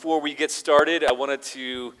Before we get started, I wanted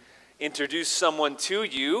to introduce someone to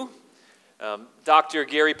you. Dr.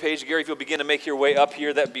 Gary Page. Gary, if you'll begin to make your way up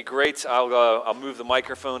here, that'd be great. I'll move the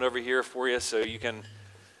microphone over here for you so you can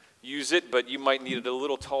use it, but you might need it a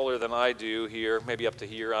little taller than I do here, maybe up to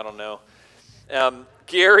here, I don't know.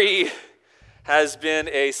 Gary has been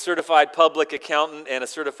a certified public accountant and a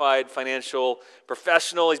certified financial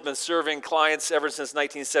professional. He's been serving clients ever since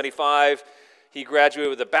 1975. He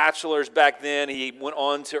graduated with a bachelor's back then. He went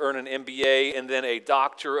on to earn an MBA and then a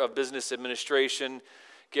Doctor of Business Administration.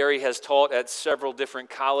 Gary has taught at several different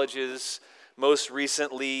colleges, most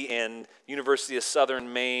recently in University of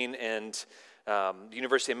Southern Maine and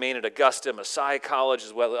University of Maine at Augusta, Messiah College,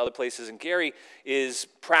 as well as other places. And Gary is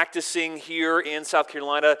practicing here in South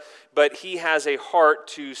Carolina, but he has a heart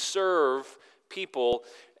to serve people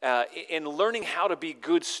in learning how to be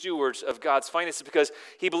good stewards of God's finances, because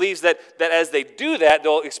he believes that as they do that,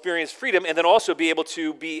 they'll experience freedom and then also be able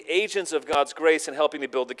to be agents of God's grace and helping to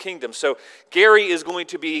build the kingdom. So Gary is going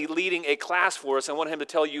to be leading a class for us. I want him to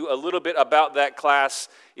tell you a little bit about that class,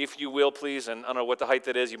 if you will, please. And I don't know what the height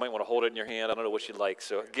that is. You might want to hold it in your hand. I don't know what you'd like.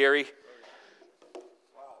 So Gary.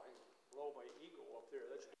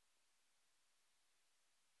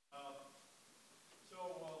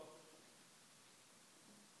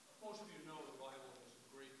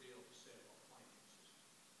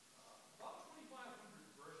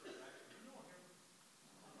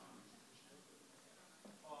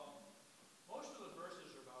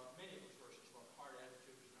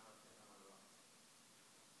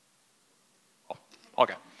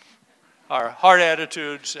 Okay. Our heart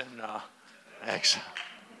attitudes and excellent.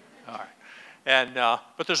 All right. And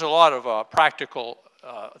but there's a lot of practical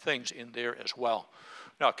things in there as well.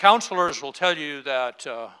 Now, counselors will tell you that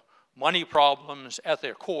money problems at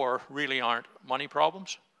their core really aren't money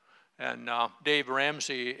problems. And Dave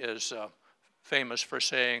Ramsey is famous for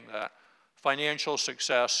saying that financial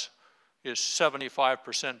success is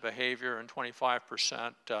 75% behavior and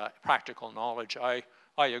 25% practical knowledge. I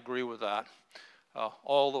agree with that.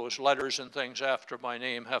 All those letters and things after my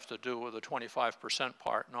name have to do with the 25%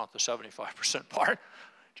 part, not the 75% part.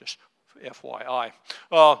 Just FYI.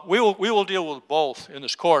 We will deal with both in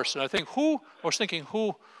this course. And I think who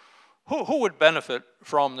would benefit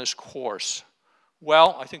from this course?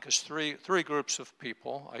 Well, I think it's three groups of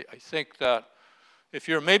people. I think that if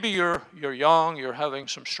you're young, you're having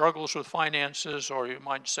some struggles with finances, or you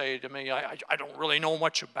might say to me, I don't really know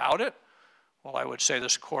much about it. Well, I would say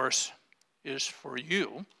this course is for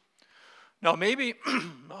you. Now, maybe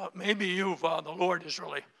you've the Lord has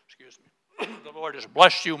really, the Lord has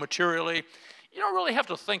blessed you materially. You don't really have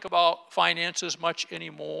to think about finances much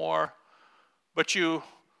anymore, but you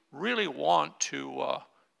really want to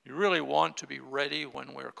be ready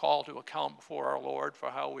when we're called to account before our Lord for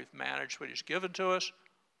how we've managed what He's given to us.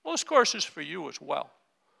 Well, this course is for you as well.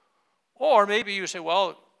 Or maybe you say,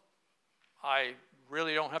 well, I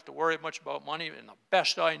really don't have to worry much about money. And the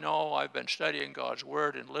best I know, I've been studying God's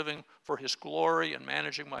Word and living for His glory and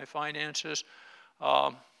managing my finances.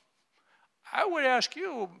 I would ask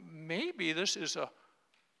you, maybe this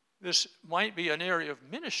might be an area of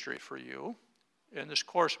ministry for you, and this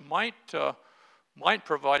course might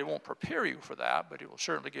provide. It won't prepare you for that, but it will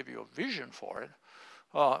certainly give you a vision for it.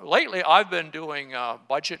 Lately, I've been doing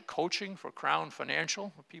budget coaching for Crown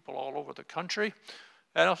Financial with people all over the country.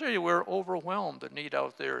 And I'll tell you, we're overwhelmed. The need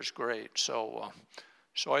out there is great. So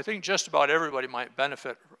I think just about everybody might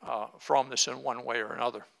benefit from this in one way or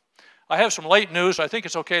another. I have some late news. I think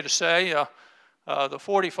it's okay to say the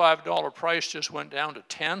 $45 price just went down to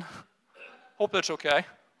 $10. Hope that's okay.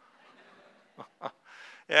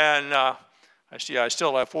 And I see I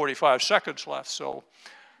still have 45 seconds left. So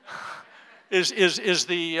is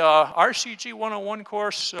the RCG 101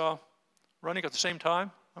 course running at the same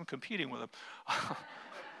time? I'm competing with them.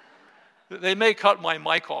 They may cut my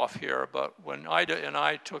mic off here, but when Ida and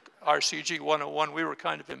I took RCG 101, we were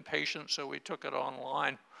kind of impatient, so we took it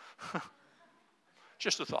online.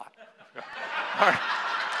 Just a thought. All right.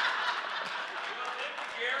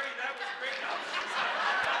 Gary, that was great.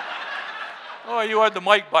 Oh, you had the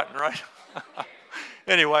mic button, right?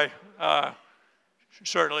 Anyway,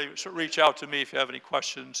 certainly reach out to me if you have any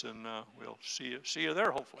questions, and we'll see you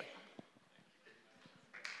there, hopefully.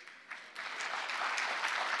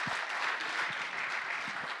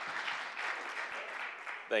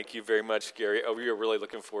 Thank you very much, Gary. We are really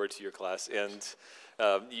looking forward to your class, and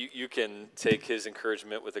you can take his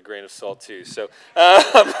encouragement with a grain of salt too. So,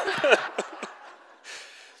 I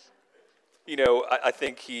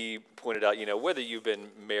think he pointed out, whether you've been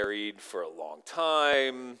married for a long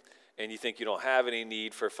time and you think you don't have any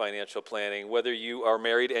need for financial planning, whether you are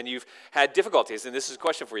married and you've had difficulties, and this is a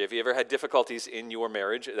question for you. If you ever had difficulties in your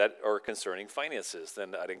marriage that are concerning finances,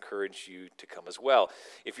 then I'd encourage you to come as well.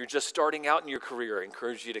 If you're just starting out in your career, I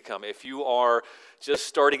encourage you to come. If you are just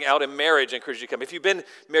starting out in marriage, I encourage you to come. If you've been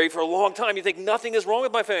married for a long time, you think nothing is wrong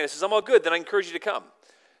with my finances, I'm all good, then I encourage you to come.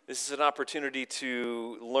 This is an opportunity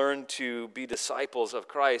to learn to be disciples of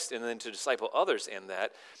Christ and then to disciple others in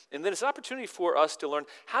that. And then it's an opportunity for us to learn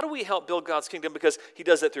how do we help build God's kingdom, because he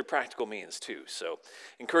does that through practical means too. So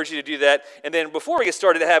encourage you to do that. And then before we get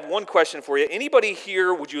started, I have one question for you. Anybody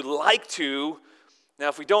here, would you like to, now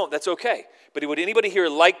if we don't, that's okay, but would anybody here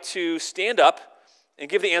like to stand up and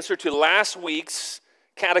give the answer to last week's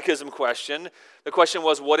catechism question? The question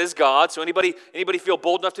was, what is God? So anybody feel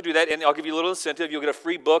bold enough to do that? And I'll give you a little incentive. You'll get a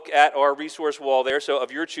free book at our resource wall there, so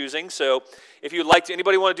of your choosing. So if you'd like to,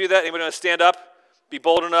 anybody want to do that? Anybody want to stand up? Be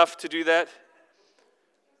bold enough to do that?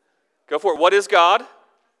 Go for it. What is God?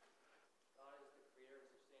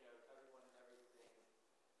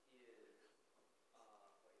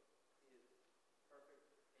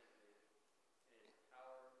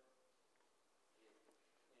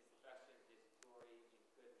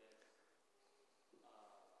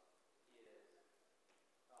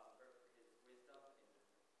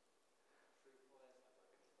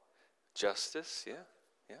 Justice, yeah.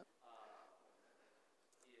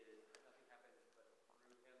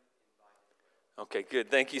 Okay,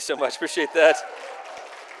 good. Thank you so much. Appreciate that.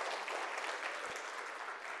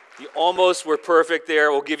 You almost were perfect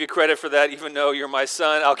there. We'll give you credit for that, even though you're my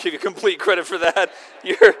son. I'll give you complete credit for that.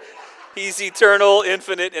 He's eternal,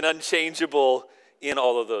 infinite, and unchangeable in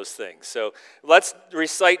all of those things. So let's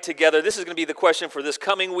recite together. This is going to be the question for this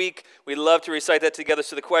coming week. We'd love to recite that together.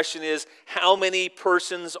 So the question is, how many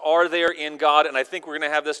persons are there in God? And I think we're going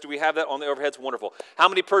to have this. Do we have that on the overheads? Wonderful. How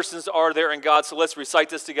many persons are there in God? So let's recite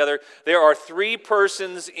this together. There are three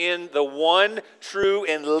persons in the one true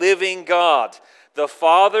and living God: the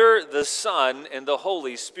Father, the Son, and the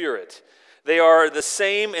Holy Spirit. They are the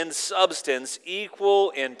same in substance,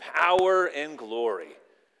 equal in power and glory.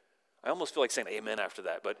 I almost feel like saying amen after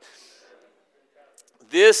that, but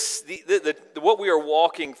what we are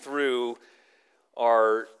walking through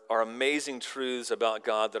are amazing truths about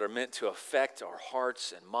God that are meant to affect our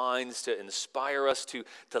hearts and minds, to inspire us to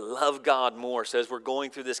love God more. So as we're going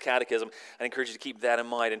through this catechism, I encourage you to keep that in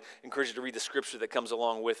mind and encourage you to read the scripture that comes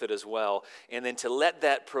along with it as well, and then to let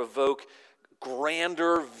that provoke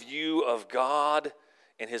grander view of God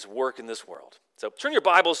and his work in this world. So turn your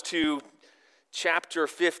Bibles to chapter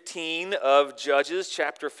 15 of Judges.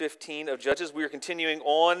 Chapter 15 of Judges. We are continuing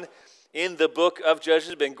on in the book of Judges.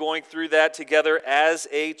 We've been going through that together as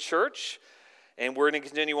a church, and we're going to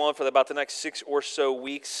continue on for about the next 6 or so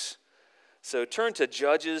weeks. So turn to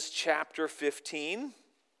Judges chapter 15.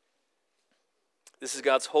 This is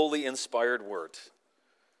God's holy, inspired word.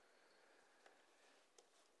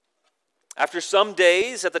 After some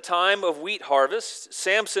days, at the time of wheat harvest,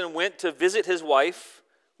 Samson went to visit his wife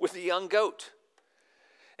with a young goat.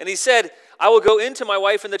 And he said, I will go into my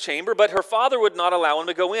wife in the chamber, but her father would not allow him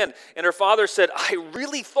to go in. And her father said, I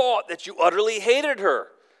really thought that you utterly hated her,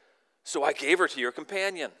 so I gave her to your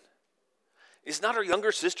companion. Is not her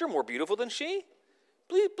younger sister more beautiful than she?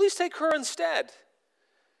 Please take her instead.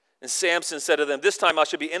 And Samson said to them, this time I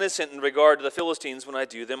shall be innocent in regard to the Philistines when I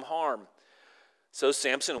do them harm. So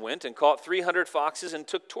Samson went and caught 300 foxes and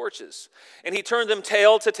took torches. And he turned them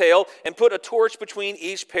tail to tail and put a torch between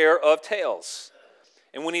each pair of tails.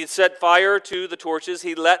 And when he had set fire to the torches,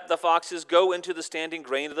 he let the foxes go into the standing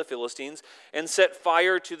grain of the Philistines and set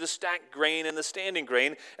fire to the stacked grain and the standing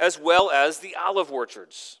grain, as well as the olive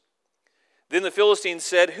orchards. Then the Philistines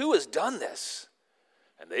said, who has done this?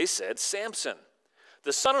 And they said, Samson,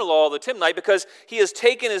 the son-in-law of the Timnite, because he has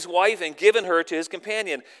taken his wife and given her to his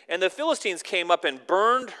companion. And the Philistines came up and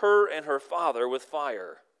burned her and her father with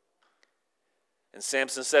fire. And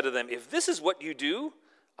Samson said to them, if this is what you do,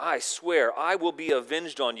 I swear I will be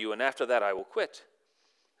avenged on you, and after that I will quit.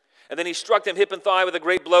 And then he struck them hip and thigh with a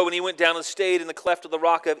great blow, and he went down and stayed in the cleft of the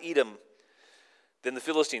rock of Edom. Then the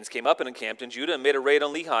Philistines came up and encamped in Judah and made a raid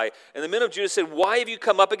on Lehi. And the men of Judah said, why have you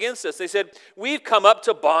come up against us? They said, we've come up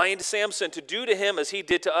to bind Samson, to do to him as he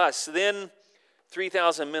did to us. Then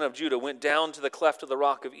 3,000 men of Judah went down to the cleft of the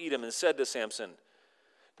rock of Edom and said to Samson,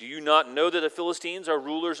 do you not know that the Philistines are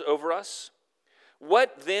rulers over us?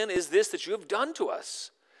 What then is this that you have done to us?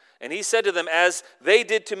 And he said to them, as they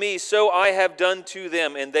did to me, so I have done to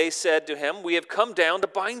them. And they said to him, we have come down to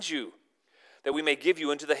bind you, that we may give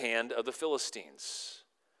you into the hand of the Philistines.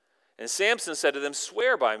 And Samson said to them,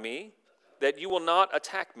 swear by me that you will not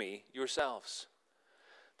attack me yourselves.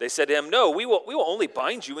 They said to him, "No, we will only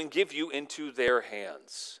bind you and give you into their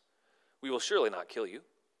hands. We will surely not kill you."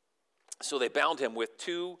 So they bound him with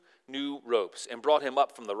 2 new ropes and brought him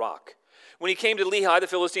up from the rock. When he came to Lehi, the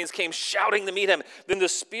Philistines came shouting to meet him. Then the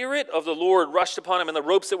Spirit of the Lord rushed upon him, and the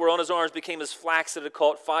ropes that were on his arms became as flax that had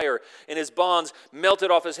caught fire, and his bonds melted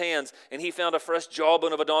off his hands. And he found a fresh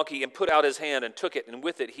jawbone of a donkey and put out his hand and took it, and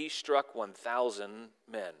with it he struck 1,000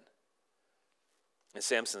 men. And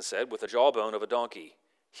Samson said, "With the jawbone of a donkey,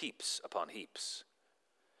 heaps upon heaps.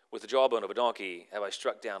 With the jawbone of a donkey have I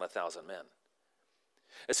struck down 1,000 men."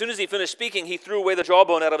 As soon as he finished speaking, he threw away the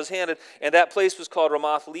jawbone out of his hand, and that place was called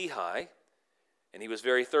Ramath Lehi. And he was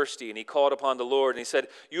very thirsty, and he called upon the Lord, and he said,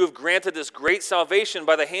 "You have granted this great salvation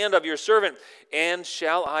by the hand of your servant, and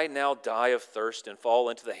shall I now die of thirst and fall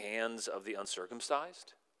into the hands of the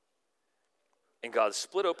uncircumcised?" And God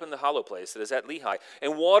split open the hollow place that is at Lehi,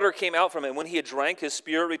 and water came out from it. When he had drank, his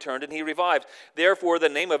spirit returned, and he revived. Therefore the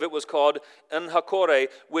name of it was called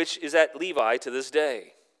En-hakkore, which is at Levi to this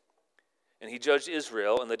day. And he judged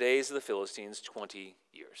Israel in the days of the Philistines 20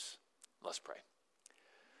 years. Let's pray.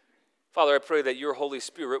 Father, I pray that your Holy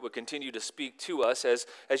Spirit would continue to speak to us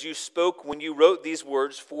as you spoke when you wrote these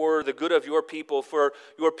words for the good of your people, for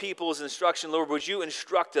your people's instruction. Lord, would you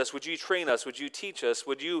instruct us? Would you train us? Would you teach us?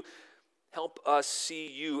 Would you help us see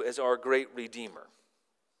you as our great Redeemer?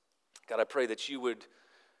 God, I pray that you would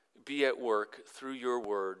be at work through your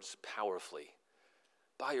words powerfully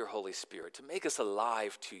by your Holy Spirit to make us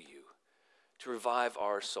alive to you, to revive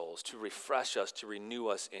our souls, to refresh us, to renew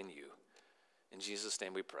us in you. In Jesus'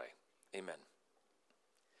 name we pray. Amen.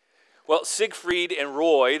 Well, Siegfried and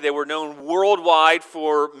Roy, they were known worldwide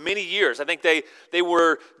for many years. I think they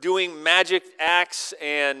were doing magic acts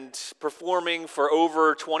and performing for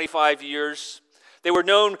over 25 years. They were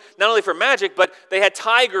known not only for magic, but they had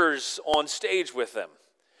tigers on stage with them.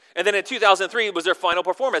 And then in 2003 was their final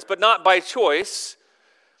performance, but not by choice.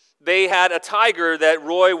 They had a tiger that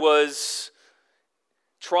Roy was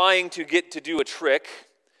trying to get to do a trick,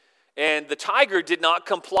 and the tiger did not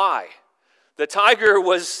comply. The tiger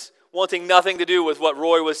was wanting nothing to do with what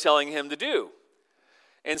Roy was telling him to do.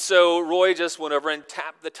 And so Roy just went over and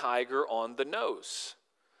tapped the tiger on the nose.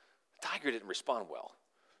 The tiger didn't respond well.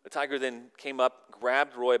 The tiger then came up,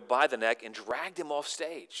 grabbed Roy by the neck, and dragged him off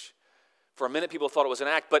stage. For a minute, people thought it was an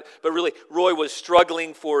act, but really, Roy was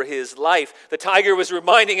struggling for his life. The tiger was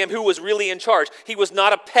reminding him who was really in charge. He was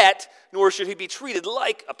not a pet, nor should he be treated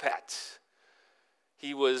like a pet.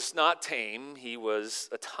 He was not tame, he was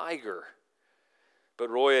a tiger. But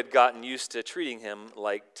Roy had gotten used to treating him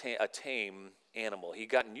like a tame animal. He'd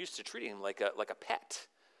gotten used to treating him like a pet.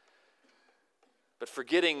 But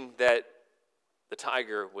forgetting that the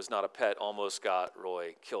tiger was not a pet almost got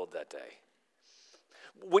Roy killed that day.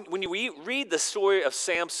 When we read the story of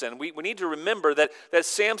Samson, we need to remember that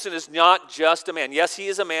Samson is not just a man. Yes, he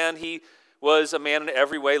is a man. He was a man in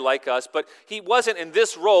every way like us, but he wasn't in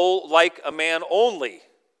this role like a man only.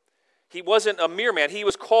 He wasn't a mere man. He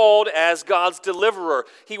was called as God's deliverer.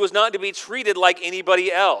 He was not to be treated like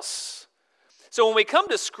anybody else. So when we come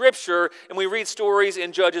to Scripture and we read stories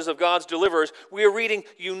in Judges of God's deliverers, we are reading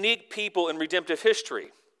unique people in redemptive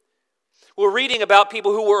history. We're reading about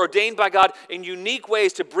people who were ordained by God in unique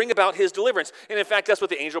ways to bring about his deliverance. And in fact, that's what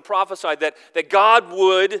the angel prophesied, that God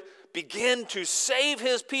would begin to save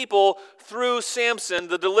his people through Samson,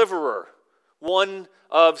 the deliverer. One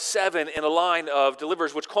of 7 in a line of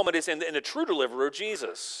deliverers, which culminates in a true deliverer,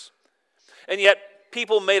 Jesus. And yet,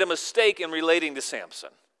 people made a mistake in relating to Samson.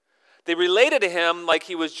 They related to him like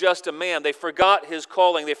he was just a man. They forgot his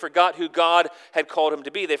calling. They forgot who God had called him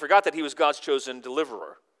to be. They forgot that he was God's chosen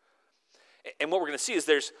deliverer. And what we're going to see is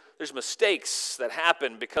there's mistakes that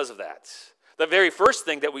happen because of that. The very first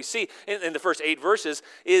thing that we see in the first 8 verses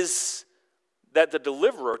is that the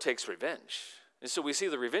deliverer takes revenge. And so we see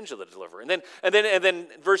the revenge of the deliverer. And then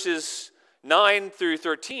verses 9 through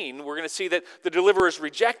 13, we're going to see that the deliverer is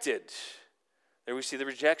rejected. There we see the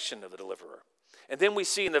rejection of the deliverer. And then we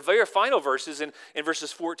see in the very final verses, in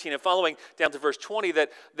verses 14 and following down to verse 20, that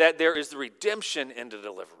there is the redemption in the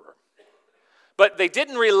deliverer. But they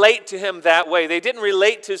didn't relate to him that way. They didn't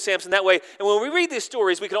relate to Samson that way. And when we read these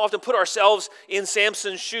stories, we can often put ourselves in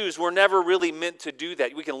Samson's shoes. We're never really meant to do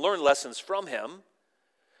that. We can learn lessons from him.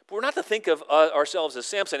 But we're not to think of ourselves as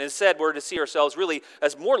Samson. Instead, we're to see ourselves really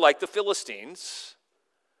as more like the Philistines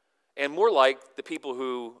and more like the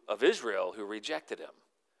people of Israel who rejected him.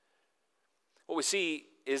 What we see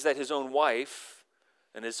is that his own wife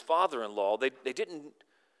and his father-in-law, they didn't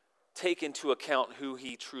take into account who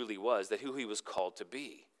he truly was, that who he was called to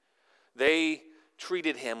be. They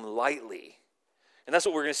treated him lightly. And that's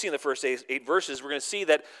what we're going to see in the first eight verses. We're going to see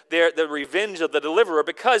that they're the revenge of the deliverer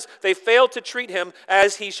because they failed to treat him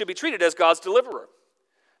as he should be treated, as God's deliverer.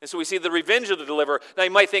 And so we see the revenge of the deliverer. Now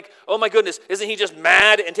you might think, oh my goodness, isn't he just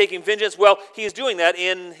mad and taking vengeance? Well, he is doing that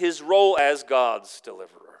in his role as God's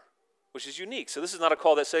deliverer, which is unique. So this is not a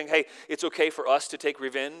call that's saying, hey, it's okay for us to take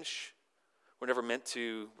revenge. We're never meant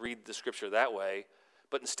to read the scripture that way.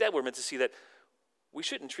 But instead, we're meant to see that we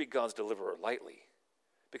shouldn't treat God's deliverer lightly,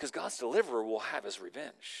 because God's deliverer will have his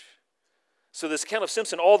revenge. So this account of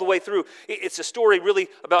Samson all the way through, it's a story really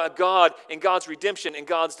about God and God's redemption and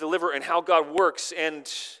God's deliverer and how God works and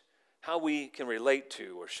how we can relate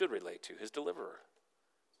to or should relate to his deliverer.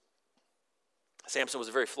 Samson was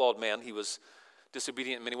a very flawed man. He was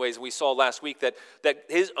disobedient in many ways. And we saw last week that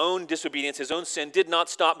his own disobedience, his own sin did not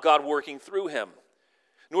stop God working through him.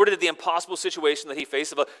 Nor did the impossible situation that he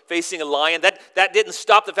faced of facing a lion, that didn't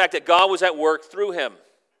stop the fact that God was at work through him.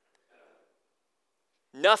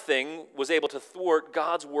 Nothing was able to thwart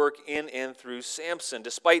God's work in and through Samson,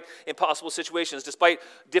 despite impossible situations, despite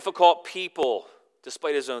difficult people,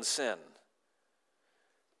 despite his own sin.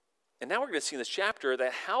 And now we're going to see in this chapter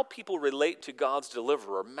that how people relate to God's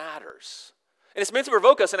deliverer matters. And it's meant to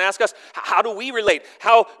provoke us and ask us, how do we relate?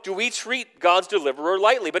 How do we treat God's deliverer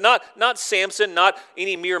lightly? But not Samson, not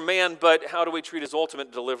any mere man, but how do we treat his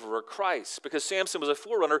ultimate deliverer, Christ? Because Samson was a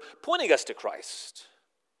forerunner pointing us to Christ.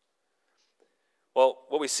 Well,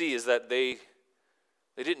 what we see is that they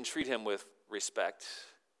didn't treat him with respect.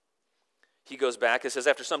 He goes back. It says,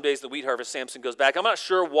 after some days of the wheat harvest, Samson goes back. I'm not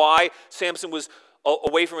sure why Samson was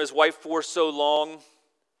away from his wife for so long.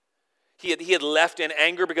 He had left in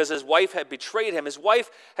anger because his wife had betrayed him. His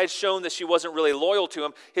wife had shown that she wasn't really loyal to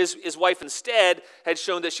him. His wife instead had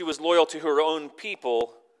shown that she was loyal to her own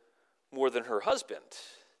people more than her husband.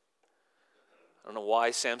 I don't know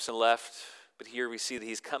why Samson left, but here we see that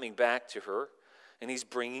he's coming back to her. And he's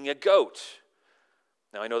bringing a goat.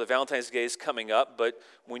 Now, I know that Valentine's Day is coming up, but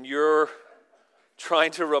when you're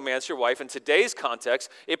trying to romance your wife in today's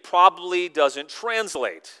context, it probably doesn't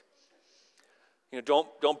translate.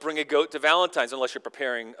 Don't bring a goat to Valentine's unless you're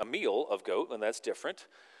preparing a meal of goat, and that's different.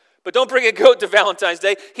 But don't bring a goat to Valentine's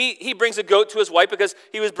Day. He brings a goat to his wife because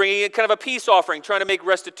he was bringing kind of a peace offering, trying to make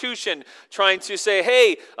restitution, trying to say,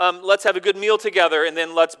 hey, let's have a good meal together, and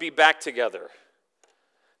then let's be back together.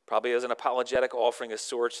 Probably as an apologetic offering of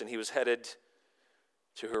sorts, and he was headed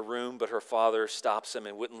to her room, but her father stops him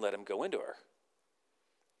and wouldn't let him go into her.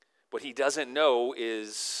 What he doesn't know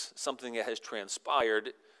is something that has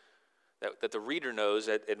transpired that the reader knows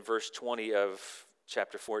at verse 20 of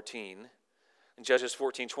chapter 14. In Judges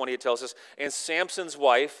 14:20, it tells us, and Samson's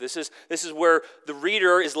wife, this is where the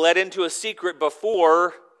reader is led into a secret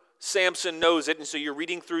before Samson knows it, and so you're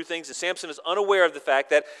reading through things, and Samson is unaware of the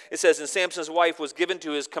fact that it says, and Samson's wife was given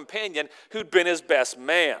to his companion who'd been his best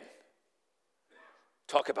man.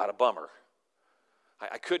 Talk about a bummer.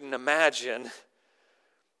 I couldn't imagine.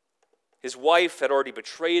 His wife had already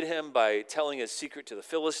betrayed him by telling his secret to the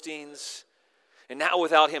Philistines, and now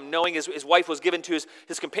without him knowing, his wife was given to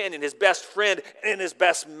his companion, his best friend, and his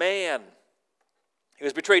best man. He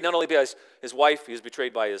was betrayed not only by his wife, he was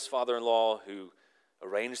betrayed by his father-in-law who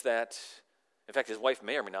arranged that. In fact, his wife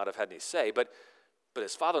may or may not have had any say, but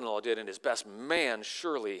his father-in-law did, and his best man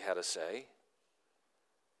surely had a say.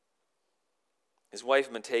 His wife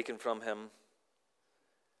had been taken from him.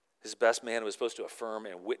 His best man was supposed to affirm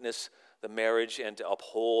and witness the marriage and to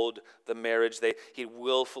uphold the marriage. He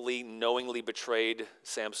willfully, knowingly betrayed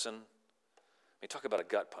Samson. I mean, talk about a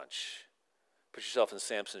gut punch. Put yourself in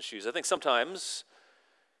Samson's shoes. I think sometimes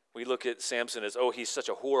we look at Samson as, oh, he's such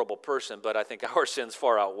a horrible person, but I think our sins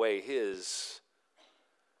far outweigh his.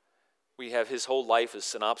 We have his whole life is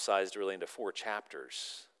synopsized really into 4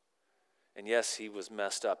 chapters. And yes, he was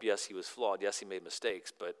messed up. Yes, he was flawed. Yes, he made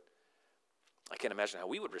mistakes, but I can't imagine how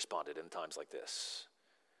we would have responded in times like this.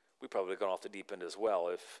 We probably would have gone off the deep end as well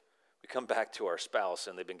if we come back to our spouse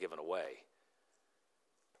and they've been given away.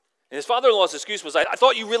 And his father-in-law's excuse was, I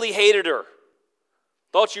thought you really hated her.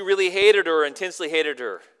 Thought you really hated her, intensely hated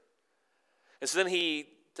her. And so then he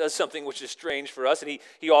does something which is strange for us, and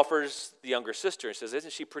he offers the younger sister and says,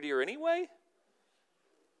 isn't she prettier anyway?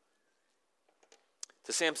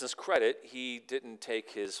 To Samson's credit, he didn't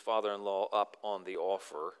take his father-in-law up on the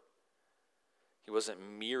offer. He wasn't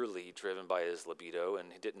merely driven by his libido,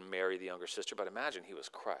 and he didn't marry the younger sister, but imagine he was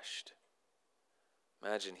crushed.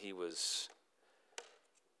 Imagine he was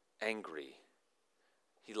angry.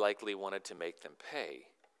 He likely wanted to make them pay.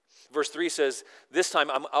 Verse 3 says, this time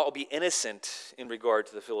I'll be innocent in regard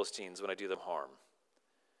to the Philistines when I do them harm.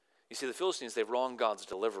 You see, the Philistines, they've wronged God's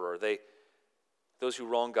deliverer. Those who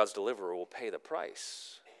wrong God's deliverer will pay the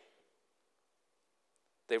price.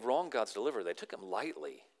 They wronged God's deliverer. They took him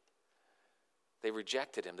lightly. They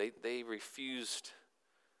rejected him. They refused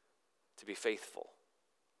to be faithful.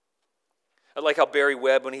 I like how Barry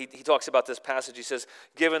Webb, when he talks about this passage, he says,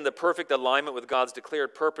 given the perfect alignment with God's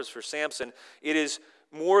declared purpose for Samson, it is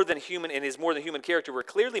more than human, and his more than human character, we're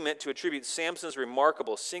clearly meant to attribute Samson's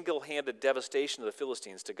remarkable single-handed devastation of the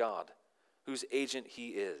Philistines to God, whose agent he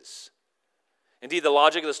is. Indeed, the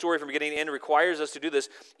logic of the story from beginning to end requires us to do this,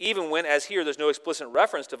 even when, as here, there's no explicit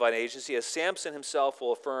reference to divine agency, as Samson himself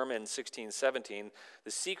will affirm in 16:17, the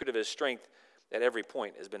secret of his strength at every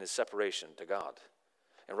point has been his separation to God.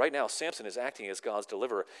 And right now, Samson is acting as God's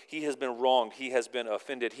deliverer. He has been wronged. He has been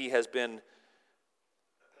offended. He has been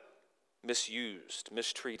misused,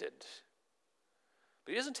 mistreated.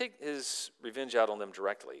 But he doesn't take his revenge out on them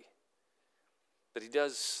directly. But he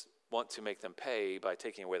does want to make them pay by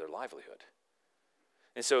taking away their livelihood.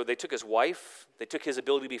 And so they took his wife. They took his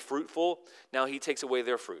ability to be fruitful. Now he takes away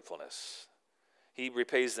their fruitfulness. He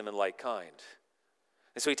repays them in like kind.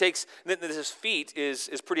 And so he takes, this feat is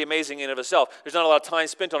pretty amazing in and of itself. There's not a lot of time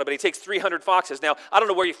spent on it, but he takes 300 foxes. Now, I don't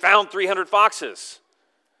know where he found 300 foxes.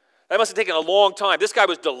 That must have taken a long time. This guy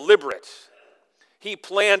was deliberate. He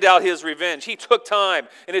planned out his revenge. He took time,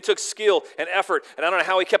 and it took skill and effort. And I don't know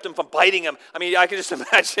how he kept them from biting him. I mean, I can just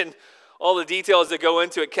imagine all the details that go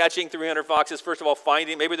into it, catching 300 foxes. First of all,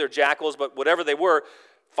 finding, maybe they're jackals, but whatever they were,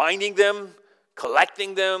 finding them,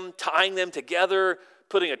 collecting them, tying them together,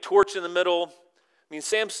 putting a torch in the middle. I mean,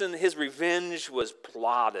 Samson, his revenge was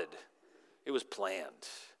plotted. It was planned.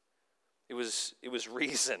 It was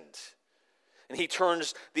reasoned. And he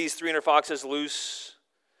turns these 300 foxes loose,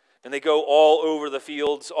 and they go all over the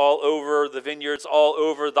fields, all over the vineyards, all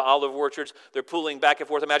over the olive orchards. They're pulling back and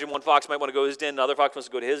forth. Imagine one fox might want to go to his den, another fox wants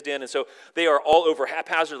to go to his den, and so they are all over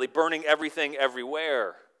haphazardly, burning everything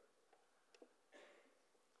everywhere.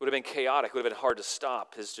 It would have been chaotic. It would have been hard to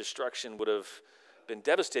stop. His destruction would have been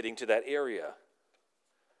devastating to that area.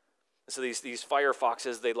 So these fire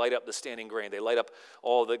foxes, they light up the standing grain. They light up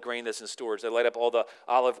all the grain that's in storage. They light up all the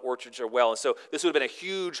olive orchards as well. And so this would have been a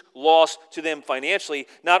huge loss to them financially,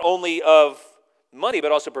 not only of money,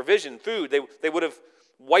 but also provision, food. They would have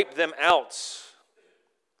wiped them out.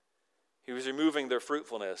 He was removing their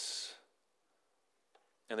fruitfulness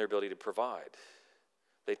and their ability to provide.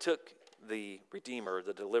 They took the Redeemer,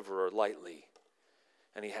 the Deliverer, lightly,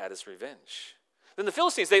 and he had his revenge. Then the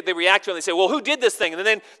Philistines, they react to it and they say, well, who did this thing? And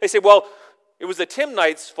then they say, well, it was the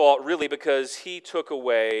Timnite's fault, really, because he took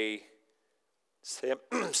away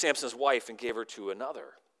Samson's wife and gave her to another.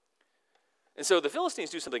 And so the Philistines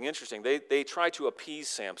do something interesting. They try to appease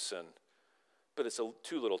Samson, but it's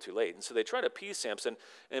too little too late. And so they try to appease Samson,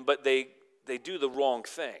 but they do the wrong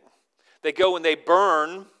thing. They go and they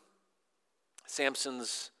burn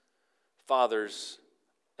Samson's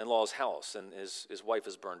father's-in-law's house, and his wife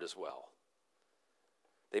is burned as well.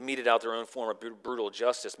 They meted out their own form of brutal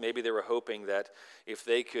justice. Maybe they were hoping that if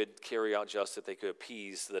they could carry out justice, they could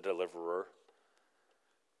appease the deliverer.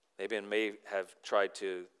 Maybe they may have tried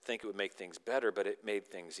to think it would make things better, but it made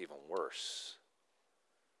things even worse.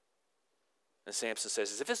 And Samson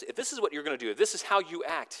says, if this is what you're going to do, if this is how you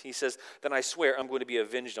act, he says, then I swear I'm going to be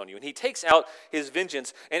avenged on you. And he takes out his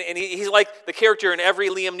vengeance. And he's like the character in every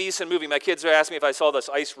Liam Neeson movie. My kids are asking me if I saw this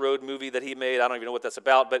Ice Road movie that he made. I don't even know what that's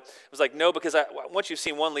about. But I was like, no, because once you've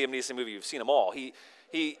seen one Liam Neeson movie, you've seen them all.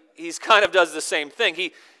 He's kind of does the same thing.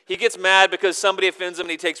 He gets mad because somebody offends him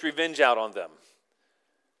and he takes revenge out on them.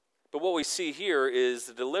 But what we see here is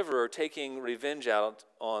the deliverer taking revenge out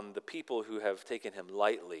on the people who have taken him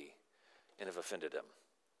lightly and have offended him.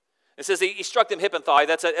 It says he struck them hip and thigh.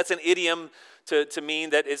 That's an idiom to mean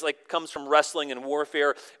that is like comes from wrestling and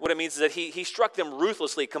warfare. What it means is that he struck them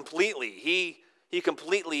ruthlessly, completely. He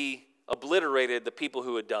completely obliterated the people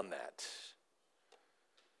who had done that.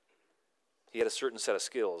 He had a certain set of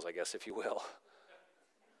skills, I guess, if you will.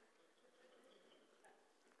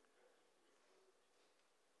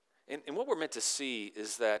 And what we're meant to see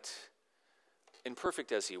is that,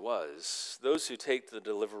 imperfect as he was, those who take the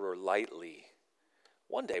deliverer lightly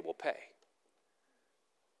one day will pay.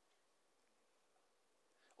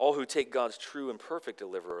 All who take God's true and perfect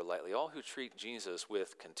deliverer lightly, all who treat Jesus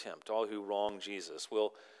with contempt, all who wrong Jesus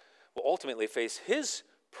will ultimately face his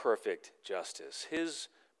perfect justice, his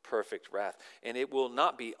perfect wrath. And it will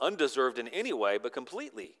not be undeserved in any way, but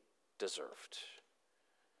completely deserved.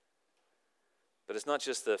 But it's not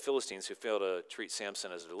just the Philistines who fail to treat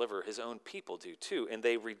Samson as a deliverer. His own people do too, and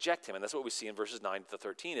they reject him. And that's what we see in verses 9 to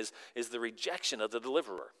 13 is the rejection of the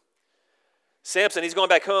deliverer. Samson, he's going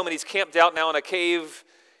back home, and he's camped out now in a cave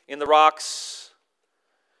in the rocks.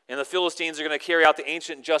 And the Philistines are going to carry out the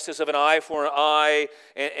ancient justice of an eye for an eye.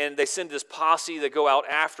 And they send this posse that go out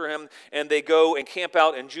after him. And they go and camp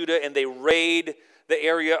out in Judah. And they raid the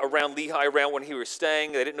area around Lehi, around when he was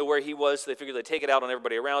staying. They didn't know where he was, so they figured they'd take it out on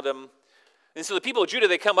everybody around him. And so the people of Judah,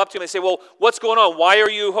 they come up to him and say, well, what's going on? Why are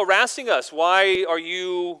you harassing us? Why are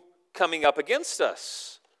you coming up against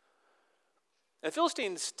us? And the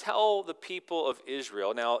Philistines tell the people of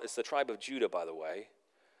Israel, now it's the tribe of Judah, by the way.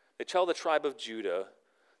 They tell the tribe of Judah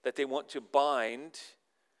that they want to bind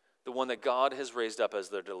the one that God has raised up as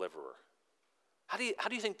their deliverer. How do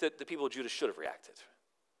you think that the people of Judah should have reacted?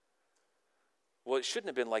 Well, it shouldn't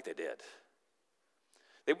have been like they did.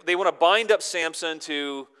 They want to bind up Samson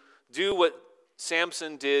to do what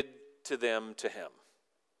Samson did to them to him.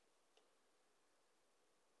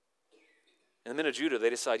 And the men of Judah, they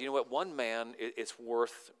decide, you know what, one man, it's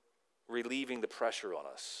worth relieving the pressure on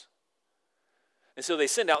us. And so they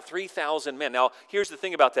send out 3,000 men. Now, here's the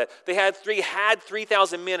thing about that. They had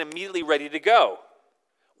 3,000 men immediately ready to go.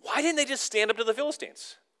 Why didn't they just stand up to the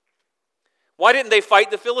Philistines? Why didn't they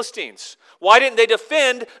fight the Philistines? Why didn't they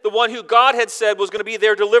defend the one who God had said was going to be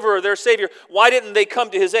their deliverer, their savior? Why didn't they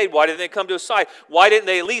come to his aid? Why didn't they come to his side? Why didn't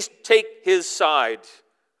they at least take his side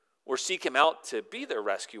or seek him out to be their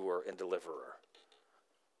rescuer and deliverer?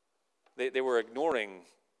 They were ignoring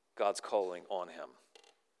God's calling on him.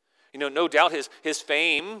 You know, no doubt his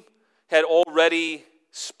fame had already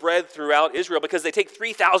spread throughout Israel because they take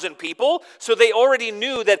 3,000 people, so they already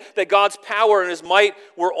knew that God's power and his might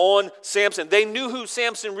were on Samson. They knew who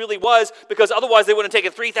Samson really was because otherwise they wouldn't have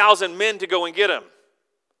taken 3,000 men to go and get him.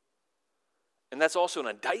 And that's also an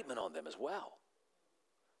indictment on them as well.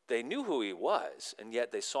 They knew who he was, and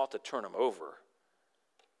yet they sought to turn him over.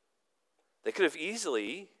 They could have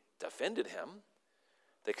easily defended him.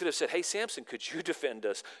 They could have said, hey, Samson, could you defend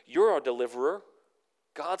us? You're our deliverer.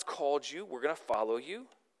 God's called you. We're going to follow you.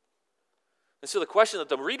 And so the question that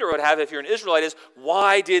the reader would have if you're an Israelite is,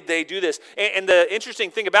 why did they do this? And the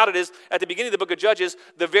interesting thing about it is, at the beginning of the book of Judges,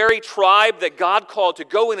 the very tribe that God called to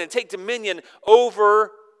go in and take dominion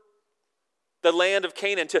over the land of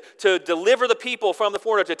Canaan, to deliver the people from the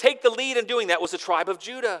foreigner, to take the lead in doing that was the tribe of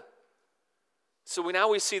Judah. So now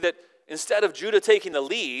we see that instead of Judah taking the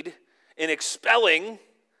lead in expelling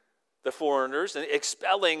the foreigners and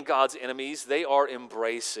expelling God's enemies, they are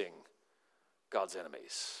embracing God's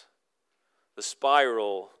enemies. The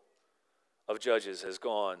spiral of Judges has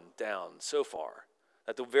gone down so far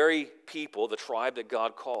that the very people, the tribe that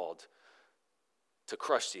God called to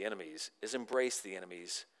crush the enemies, has embraced the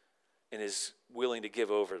enemies and is willing to give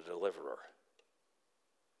over the deliverer.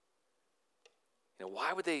 You know,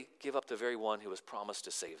 why would they give up the very one who was promised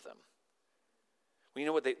to save them? Well, you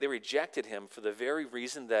know what? They rejected him for the very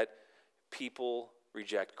reason that people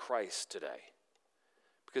reject Christ today.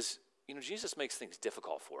 Because, you know, Jesus makes things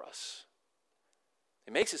difficult for us.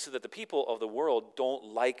 It makes it so that the people of the world don't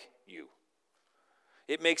like you.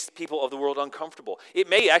 It makes people of the world uncomfortable. It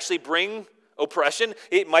may actually bring oppression.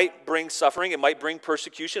 It might bring suffering. It might bring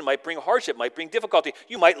persecution. It might bring hardship. It might bring difficulty.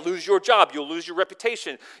 You might lose your job. You'll lose your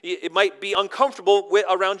reputation. It might be uncomfortable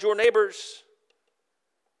around your neighbors.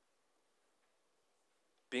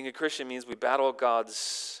 Being a Christian means we battle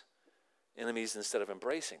God's enemies instead of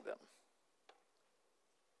embracing them.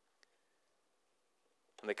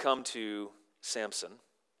 When they come to Samson,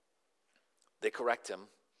 they correct him,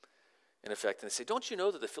 in effect, and they say, don't you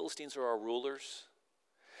know that the Philistines are our rulers?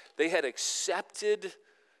 They had accepted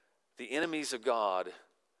the enemies of God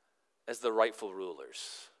as the rightful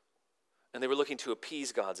rulers, and they were looking to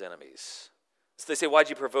appease God's enemies. So they say, why'd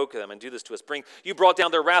you provoke them and do this to us? You brought down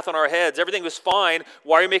their wrath on our heads. Everything was fine.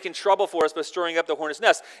 Why are you making trouble for us by stirring up the hornet's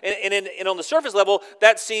nest? And on the surface level,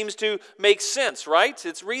 that seems to make sense, right?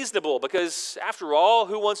 It's reasonable because, after all,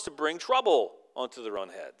 who wants to bring trouble onto their own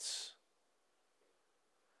heads?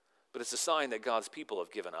 But it's a sign that God's people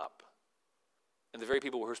have given up. And the very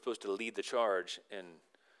people who are supposed to lead the charge in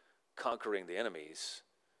conquering the enemies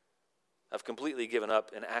have completely given up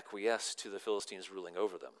and acquiesced to the Philistines ruling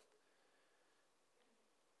over them.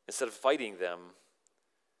 Instead of fighting them,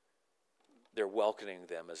 they're welcoming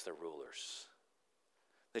them as their rulers.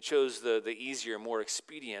 They chose the easier, more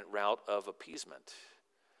expedient route of appeasement.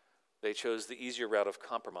 They chose the easier route of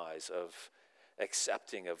compromise, of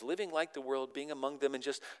accepting, of living like the world, being among them, and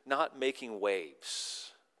just not making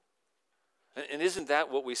waves. And isn't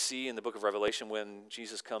that what we see in the book of Revelation when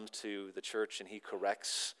Jesus comes to the church and he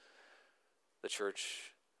corrects the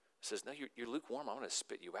church? He says, no, you're lukewarm. I want to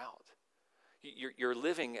spit you out. You're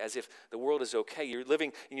living as if the world is okay. You're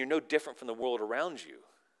living and you're no different from the world around you.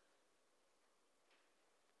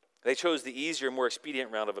 They chose the easier, more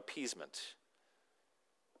expedient route of appeasement.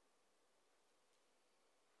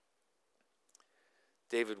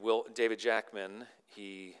 David Jackman,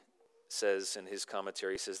 he says in his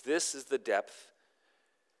commentary, he says, "This is the depth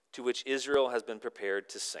to which Israel has been prepared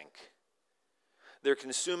to sink. Their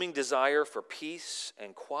consuming desire for peace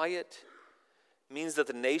and quiet means that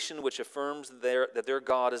the nation which affirms that their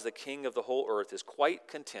God is the king of the whole earth is quite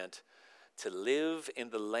content to live in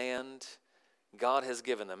the land God has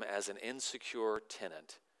given them as an insecure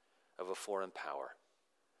tenant of a foreign power,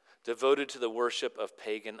 devoted to the worship of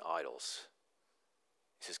pagan idols."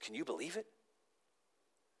 He says, can you believe it?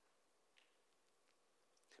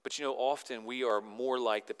 But often we are more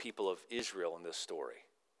like the people of Israel in this story.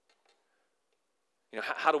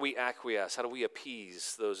 How do we acquiesce? How do we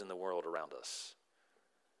appease those in the world around us?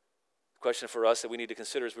 The question for us that we need to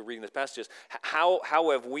consider as we're reading this passage is, how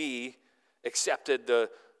have we accepted the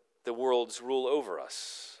world's rule over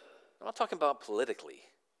us? I'm not talking about politically,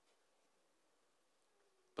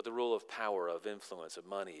 but the rule of power, of influence, of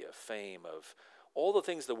money, of fame, of all the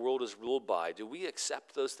things the world is ruled by. Do we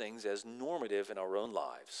accept those things as normative in our own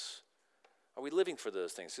lives? Are we living for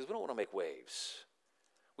those things? Because we don't want to make waves.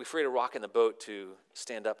 We're afraid of rocking the boat to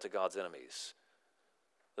stand up to God's enemies,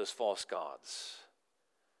 those false gods.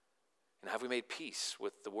 And have we made peace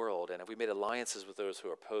with the world? And have we made alliances with those who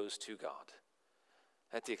are opposed to God,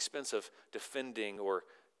 at the expense of defending or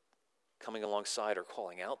coming alongside or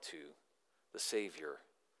calling out to the Savior?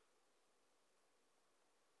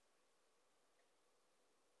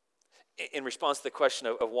 In response to the question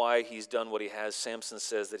of why he's done what he has, Samson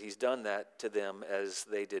says that he's done that to them as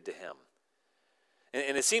they did to him.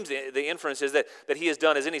 And it seems the inference is that he has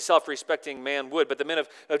done as any self-respecting man would, but the men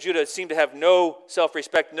of Judah seem to have no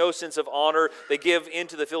self-respect, no sense of honor. They give in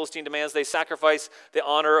to the Philistine demands. They sacrifice the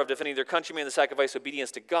honor of defending their countrymen. They sacrifice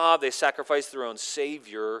obedience to God. They sacrifice their own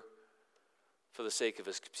Savior for the sake of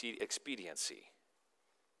expediency.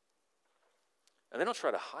 And they don't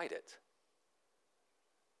try to hide it.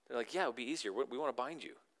 They're like, yeah, it would be easier. We want to bind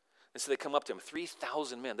you. And so they come up to him,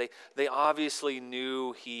 3,000 men. They obviously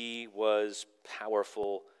knew he was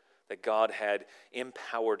powerful, that God had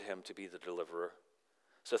empowered him to be the deliverer.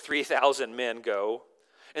 So 3,000 men go.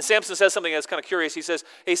 And Samson says something that's kind of curious. He says,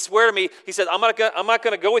 hey, swear to me. He says, I'm not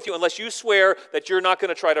going to go with you unless you swear that you're not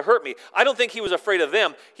going to try to hurt me. I don't think he was afraid of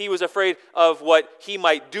them. He was afraid of what he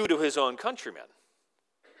might do to his own countrymen.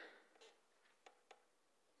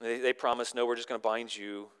 They promised, no, we're just going to bind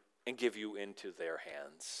you and give you into their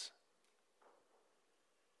hands.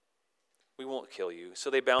 We won't kill you.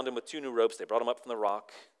 So they bound him with 2 new ropes. They brought him up from the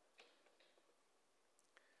rock.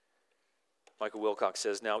 Michael Wilcox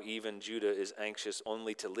says, now even Judah is anxious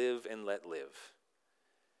only to live and let live,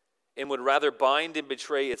 and would rather bind and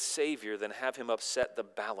betray its Savior than have him upset the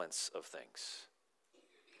balance of things.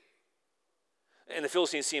 And the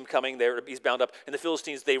Philistines see him coming. He's bound up. And the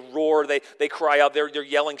Philistines, they roar. They cry out. They're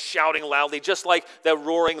yelling, shouting loudly, just like that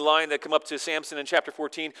roaring lion that come up to Samson in chapter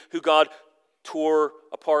 14, who God tore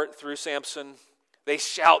apart through Samson. They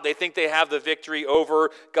shout. They think they have the victory over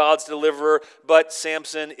God's deliverer. But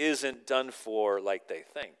Samson isn't done for like they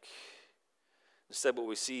think. Instead, what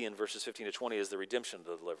we see in verses 15 to 20 is the redemption of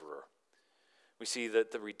the deliverer. We see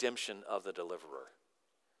that the redemption of the deliverer.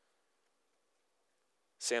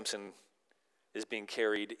 Samson is being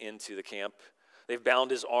carried into the camp. They've bound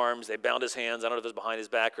his arms, they bound his hands. I don't know if it's behind his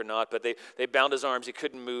back or not, but they bound his arms. He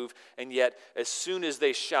couldn't move. And yet, as soon as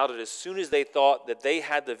they shouted, as soon as they thought that they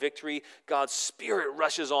had the victory, God's Spirit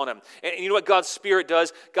rushes on him. And you know what God's Spirit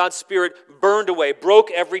does? God's Spirit burned away,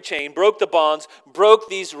 broke every chain, broke the bonds, broke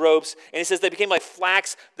these ropes. And he says they became like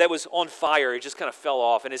flax that was on fire. It just kind of fell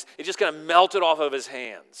off, and it just kind of melted off of his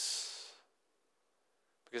hands.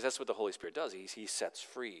 Because that's what the Holy Spirit does. He sets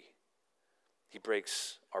free. He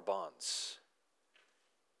breaks our bonds.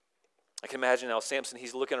 I can imagine now Samson,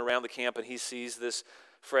 he's looking around the camp and he sees this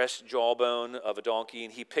fresh jawbone of a donkey,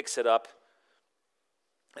 and he picks it up,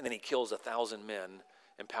 and then he kills 1,000 men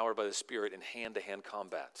empowered by the Spirit in hand-to-hand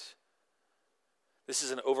combat. This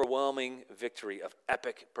is an overwhelming victory of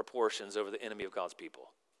epic proportions over the enemy of God's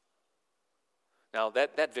people. Now,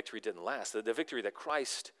 that victory didn't last. The victory that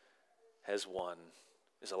Christ has won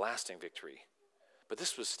is a lasting victory. But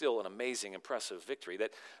this was still an amazing, impressive victory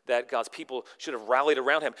that God's people should have rallied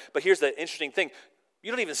around him. But here's the interesting thing.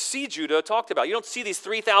 You don't even see Judah talked about. You don't see these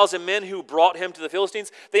 3,000 men who brought him to the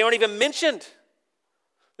Philistines. They aren't even mentioned.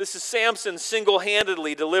 This is Samson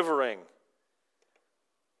single-handedly delivering. And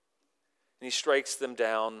he strikes them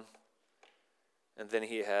down. And then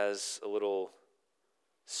he has a little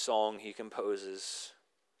song he composes.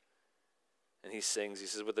 And he sings. He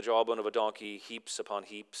says, with the jawbone of a donkey, heaps upon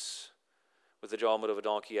heaps. With the jawbone of a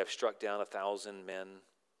donkey, I've struck down 1,000 men.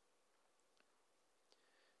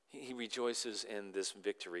 He rejoices in this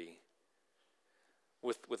victory.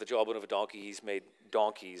 With the jawbone of a donkey, he's made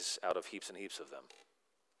donkeys out of heaps and heaps of them.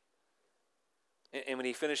 And when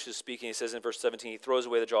he finishes speaking, he says in verse 17, he throws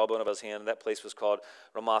away the jawbone of his hand, and that place was called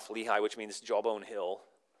Ramoth Lehi, which means jawbone hill.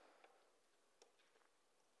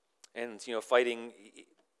 And, fighting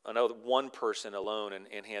another one person alone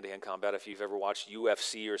in hand-to-hand combat. If you've ever watched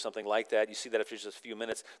UFC or something like that, you see that after just a few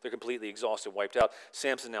minutes, they're completely exhausted, wiped out.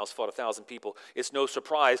 Samson now has fought 1,000 people. It's no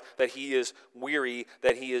surprise that he is weary,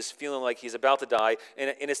 that he is feeling like he's about to die,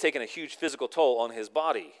 and it's taken a huge physical toll on his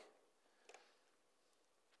body.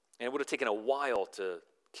 And it would have taken a while to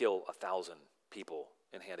kill 1,000 people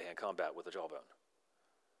in hand-to-hand combat with a jawbone.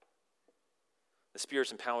 The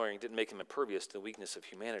Spirit's empowering didn't make him impervious to the weakness of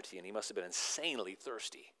humanity, and he must have been insanely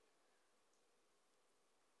thirsty.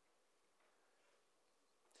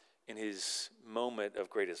 In his moment of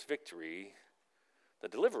greatest victory, the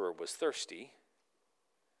deliverer was thirsty.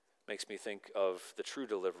 Makes me think of the true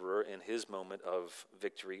deliverer in his moment of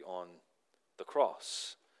victory on the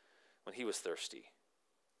cross, when he was thirsty.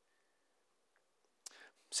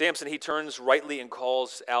 Samson, he turns rightly and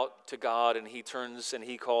calls out to God, and he turns and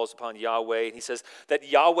he calls upon Yahweh, and he says that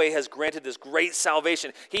Yahweh has granted this great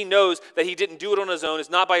salvation. He knows that he didn't do it on his own. It's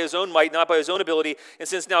not by his own might, not by his own ability. And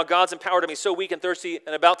since now God's empowered him, he's so weak and thirsty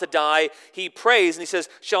and about to die, he prays and he says,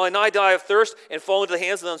 shall I not die of thirst and fall into the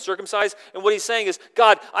hands of the uncircumcised? And what he's saying is,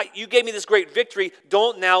 God, you gave me this great victory.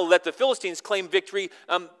 Don't now let the Philistines claim victory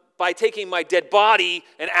by taking my dead body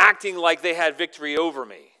and acting like they had victory over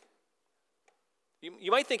me.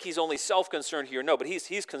 You might think he's only self-concerned here. No, but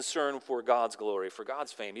he's concerned for God's glory, for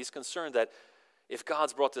God's fame. He's concerned that if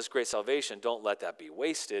God's brought this great salvation, don't let that be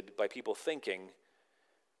wasted by people thinking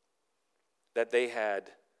that they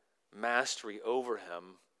had mastery over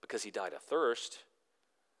him because he died of thirst.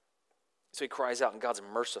 So he cries out, and God's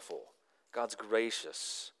merciful. God's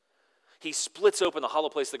gracious. He splits open the hollow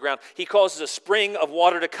place of the ground. He causes a spring of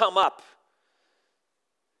water to come up.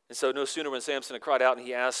 And so no sooner when Samson had cried out and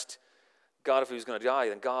he asked God if he was going to die,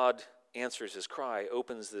 then God answers his cry,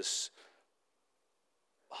 opens this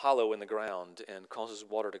hollow in the ground and causes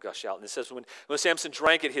water to gush out. And it says when Samson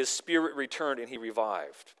drank it, his spirit returned and he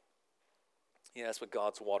revived. Yeah, that's what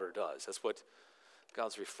God's water does. That's what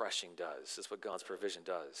God's refreshing does. That's what God's provision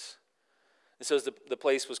does. It says the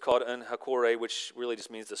place was called En-Hakkore, which really just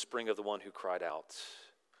means the spring of the one who cried out.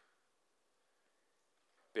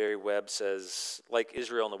 Barry Webb says, like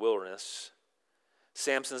Israel in the wilderness,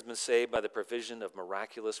 Samson's been saved by the provision of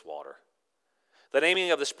miraculous water. The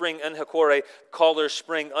naming of the spring En-Hakkore, Calder's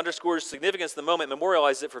spring, underscores the significance of the moment,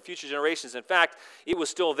 memorializes it for future generations. In fact, it was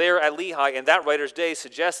still there at Lehi, and that writer's day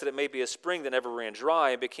suggests that it may be a spring that never ran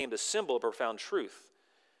dry and became the symbol of profound truth.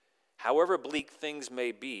 However bleak things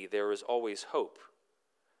may be, there is always hope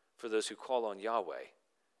for those who call on Yahweh,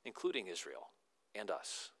 including Israel and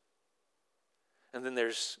us. And then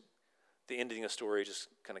there's the ending of the story just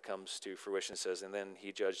kind of comes to fruition. It says, and then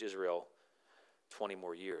he judged Israel 20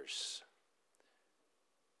 more years.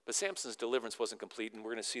 But Samson's deliverance wasn't complete, and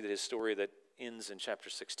we're going to see that his story that ends in chapter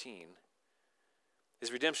 16,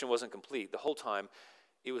 his redemption wasn't complete. The whole time,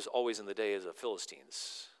 it was always in the days of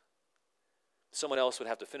Philistines. Someone else would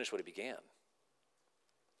have to finish what he began.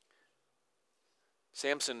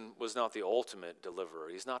 Samson was not the ultimate deliverer.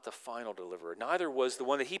 He's not the final deliverer. Neither was the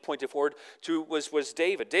one that he pointed forward to was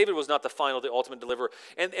David. David was not the ultimate deliverer.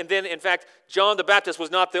 And then, in fact, John the Baptist was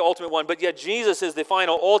not the ultimate one, but yet Jesus is the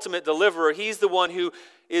final, ultimate deliverer. He's the one who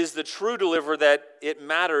is the true deliverer, that it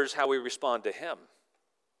matters how we respond to him.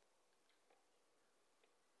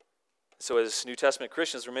 So as New Testament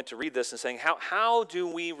Christians, we're meant to read this and saying, how do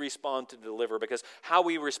we respond to deliver? Because how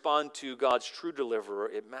we respond to God's true deliverer,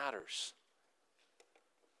 it matters.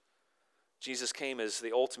 Jesus came as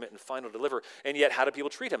the ultimate and final deliverer, and yet how did people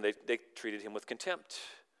treat him? They treated him with contempt.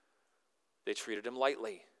 They treated him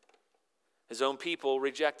lightly. His own people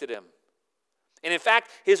rejected him. And in fact,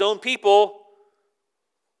 his own people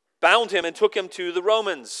bound him and took him to the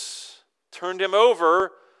Romans, turned him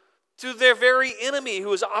over to their very enemy who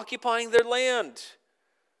was occupying their land.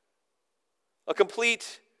 A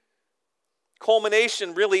complete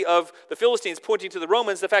culmination, really, of the Philistines pointing to the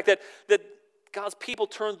Romans, the fact that God's people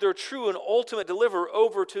turned their true and ultimate deliverer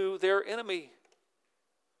over to their enemy.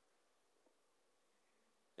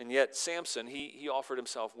 And yet Samson, he offered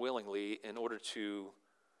himself willingly in order to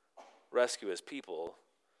rescue his people.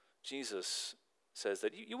 Jesus says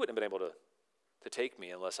that you wouldn't have been able to take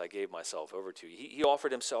me unless I gave myself over to you. He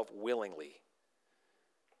offered himself willingly.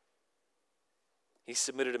 He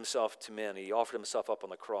submitted himself to men. He offered himself up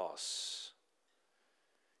on the cross.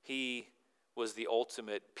 He was the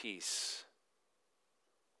ultimate peace.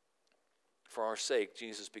 For our sake,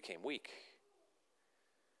 Jesus became weak.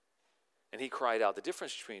 And he cried out. The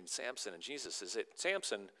difference between Samson and Jesus is that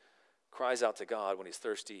Samson cries out to God when he's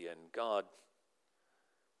thirsty, and God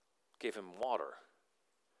gave him water.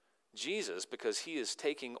 Jesus, because he is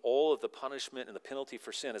taking all of the punishment and the penalty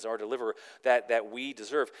for sin as our deliverer that we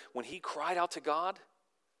deserve, when he cried out to God,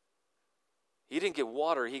 he didn't get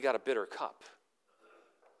water, he got a bitter cup.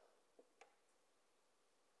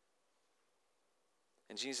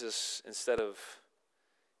 And Jesus, instead of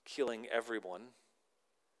killing everyone,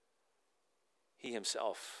 he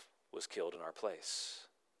himself was killed in our place.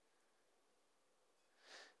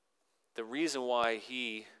 The reason why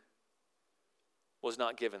he was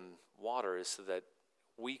not given water is so that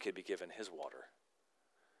we could be given his water.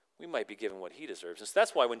 We might be given what he deserves. And so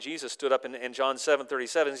that's why when Jesus stood up in John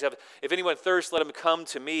 7:37, he said, if anyone thirsts, let him come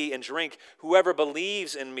to me and drink. Whoever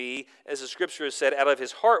believes in me, as the scripture has said, out of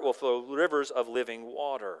his heart will flow rivers of living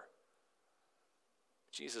water.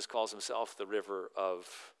 Jesus calls himself the river of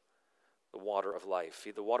the water of life.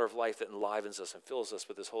 The water of life that enlivens us and fills us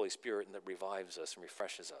with his Holy Spirit and that revives us and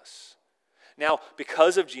refreshes us. Now,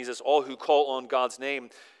 because of Jesus, all who call on God's name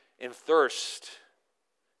in thirst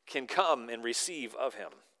can come and receive of him.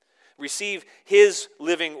 Receive his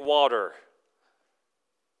living water.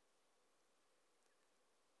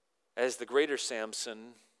 As the greater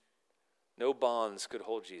Samson, no bonds could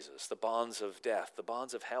hold Jesus. The bonds of death, the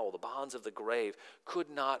bonds of hell, the bonds of the grave could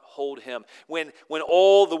not hold him. When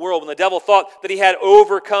all the world, when the devil thought that he had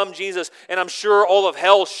overcome Jesus, and I'm sure all of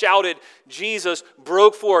hell shouted, Jesus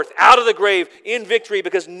broke forth out of the grave in victory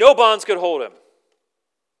because no bonds could hold him.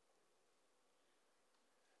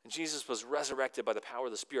 And Jesus was resurrected by the power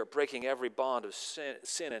of the Spirit, breaking every bond of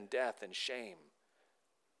sin and death and shame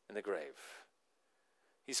in the grave.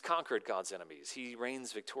 He's conquered God's enemies. He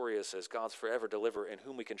reigns victorious as God's forever deliverer in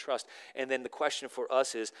whom we can trust. And then the question for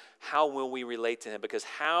us is, how will we relate to him? Because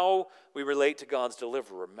how we relate to God's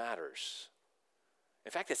deliverer matters.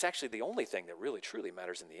 In fact, it's actually the only thing that really truly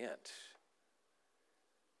matters in the end.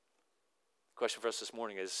 The question for us this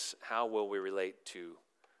morning is, how will we relate to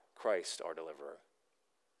Christ, our deliverer?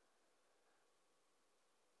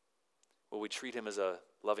 Will we treat him as a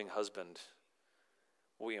loving husband?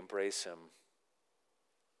 Will we embrace him?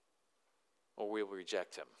 Or will we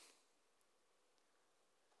reject him?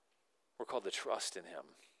 We're called to trust in him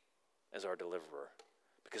as our deliverer,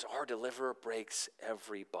 because our deliverer breaks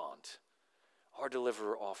every bond. Our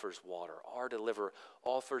deliverer offers water. Our deliverer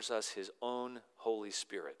offers us his own Holy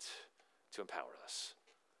Spirit to empower us.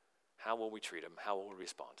 How will we treat him? How will we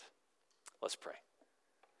respond? Let's pray.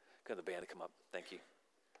 Can the band come up? Thank you.